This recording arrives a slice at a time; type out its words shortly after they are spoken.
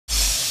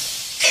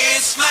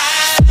It's my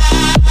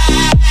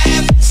life,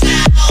 it's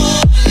now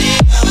or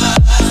never.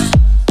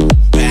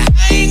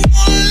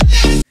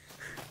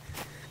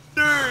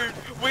 Dude,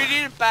 we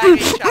didn't bang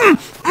each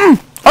other.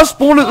 I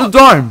spawned at the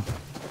dome.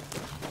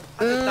 At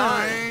the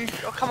dome.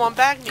 Oh, come on,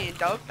 bag me,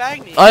 dog.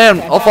 Bag me. I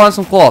am. I'll find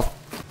some cloth.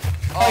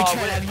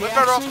 Oh, we're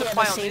better off to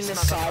play on this the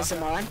size of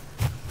mine?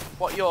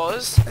 What,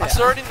 yours? I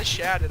saw it in the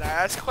shower today.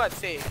 That's quite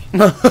thick.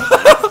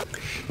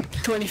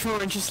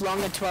 24 inches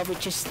long and 12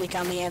 inches thick.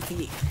 I'm the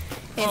Anthony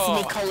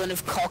Colin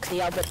of cock, the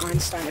Albert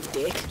Einstein of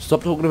dick.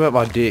 Stop talking about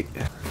my dick.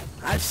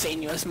 I've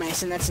seen yours,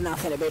 Mason. That's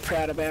nothing to be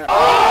proud about.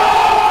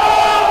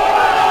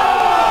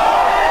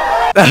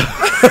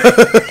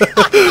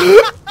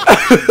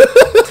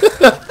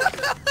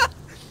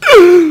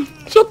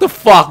 Shut the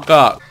fuck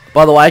up.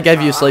 By the way, I gave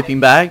you a sleeping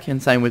bag,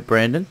 and same with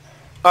Brandon.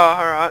 Oh,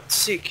 alright.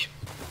 Sick.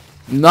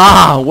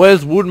 Nah,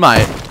 where's wood,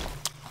 mate?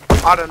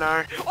 I don't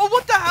know. Oh,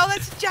 what the hell?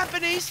 That's a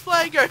Japanese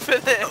flag over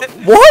there.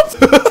 What?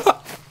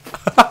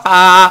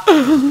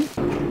 Oh,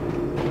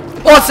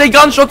 I see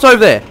gunshots over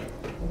there.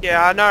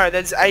 Yeah, I know.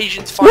 There's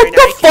Asians firing. What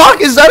the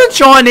fuck? Is that a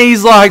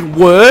Chinese, like,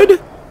 word?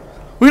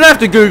 We're gonna have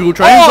to Google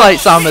translate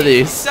some of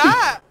this. What's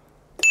that?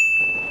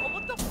 Oh,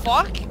 what the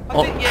fuck?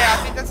 I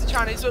think that's the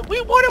Chinese word.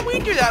 Why don't we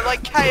do that?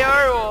 Like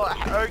KO or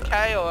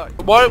OK or...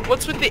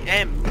 What's with the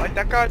M? Like,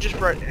 that guy just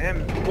wrote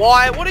M.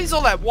 Y? What is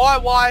all that?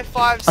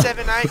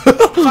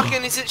 YY578?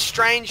 Fucking, is it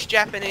strange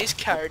Japanese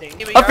coding?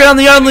 Here we I go. found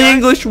the only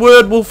English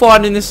word we'll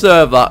find in this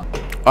server.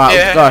 Alright,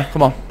 let's go.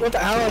 Come on. What the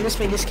hell? I must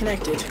be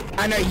disconnected.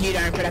 I know you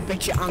don't, but I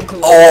bet your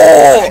uncle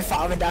Oh! my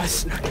father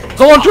does.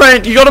 Come on,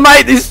 Trent. You gotta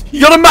make this.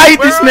 You gotta make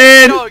Where this, are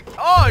man. you, dog?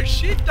 Oh,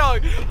 shit,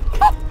 dog.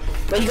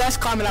 But you guys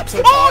climbing up to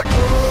the Oh! top.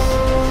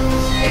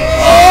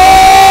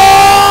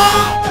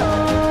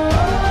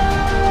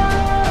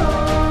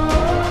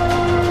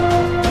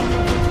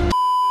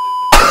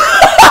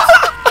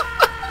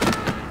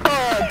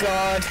 Oh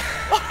god.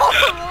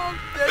 Oh,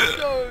 let's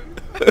go.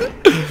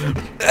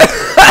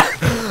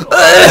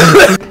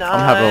 I'm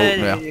having a look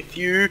now. If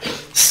you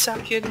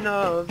suck it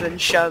up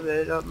and shove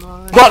it up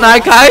my... Got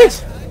an AK?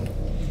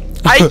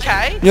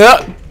 AK?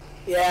 Yep.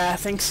 Yeah, I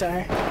think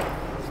so.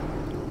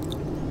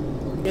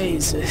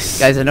 Jesus.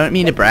 Guys, I don't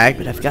mean to brag,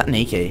 but I've got an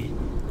AK.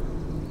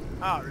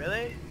 Oh,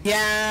 really?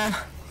 Yeah.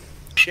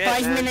 Shit,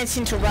 5 man. minutes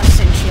into Rust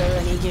and Chill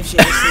and he gives you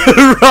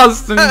this.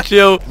 Rust and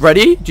chill.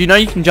 Ready? Do you know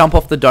you can jump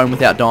off the dome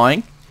without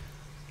dying?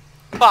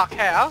 Fuck,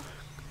 how?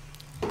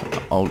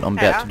 Oh, I'm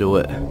about to do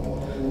it.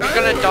 You're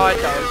gonna die,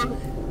 though.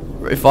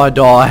 If I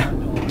die.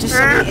 Just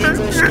some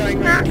English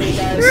going around here,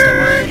 guys.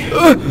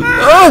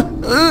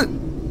 Don't worry.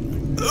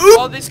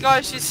 Oh, this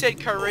guy just said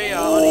Korea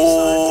on his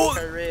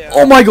side. Korea.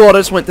 Oh my god, I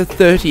just went to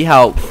 30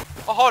 health.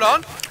 Oh, hold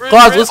on.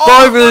 Guys, let's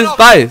go over this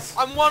base.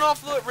 I'm one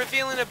off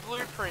revealing a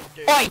blueprint,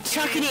 dude. Oi,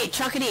 chuck it here,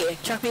 chuck it here.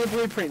 Chuck me the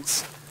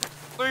blueprints.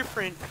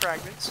 Blueprint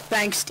fragments.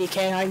 Thanks,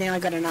 DK. I now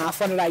got enough.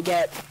 What did I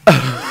get?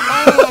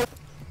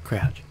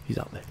 Crouch, he's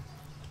up there.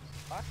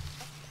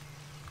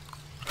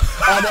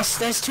 Oh,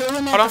 there's two of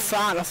them at the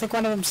front. I think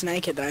one of them's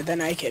naked though. They're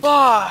naked.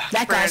 Oh,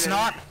 That guy's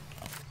not.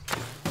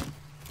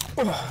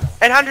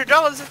 $800,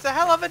 that's a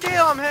hell of a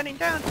deal. I'm heading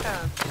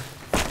downtown.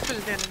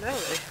 Who's down in LA?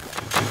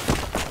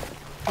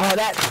 Oh,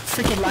 that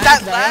freaking lag.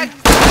 That though. lag?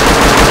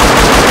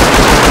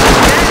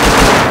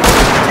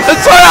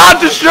 It's so hard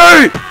to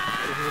shoot!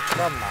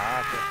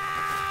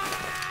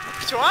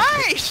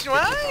 Twice!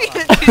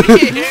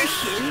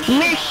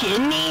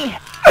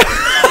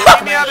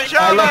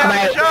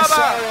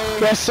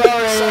 Yes,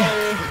 sorry.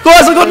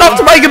 Guys, I've got enough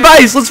to make a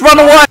base. Let's run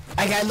away.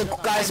 Okay,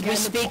 look, guys, we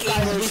speak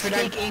English.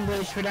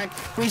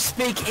 We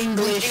speak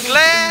English.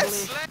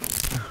 Glass!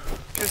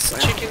 Because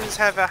chickens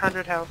have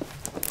 100 health.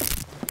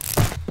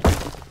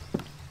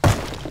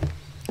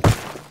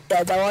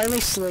 Yeah, they'll only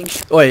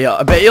slingshot. Oh yeah,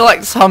 I bet you're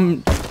like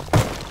some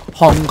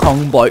Hong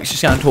Kong bloke's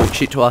just gonna talk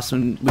shit to us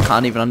and we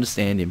can't even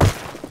understand him.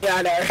 Yeah,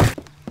 I know.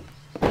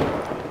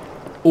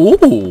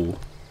 Ooh.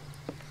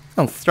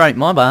 Oh, straight in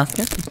my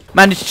basket.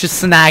 Managed to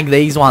snag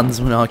these ones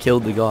when I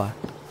killed the guy.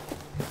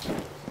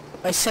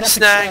 I set up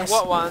Snag a chest.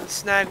 what one?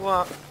 Snag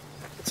what?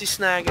 What's he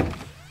snagging?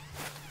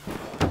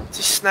 What's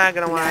he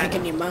snagging away?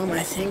 Nagging your mum,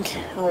 I think.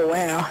 Oh,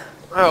 wow.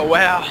 Oh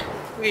wow.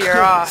 Look at your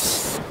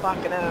ass.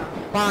 Fucking out.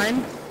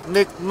 Fine.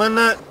 Nick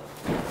Minute.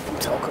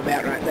 Talk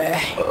about right there.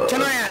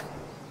 Turn around.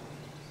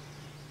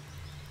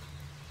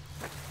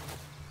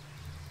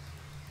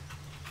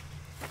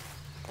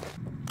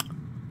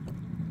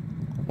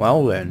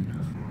 Well then.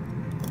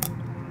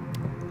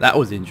 That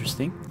was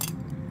interesting.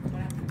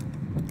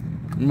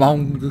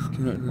 Long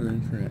disconnected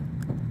internet.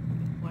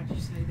 Why'd you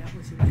say that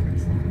was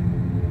interesting?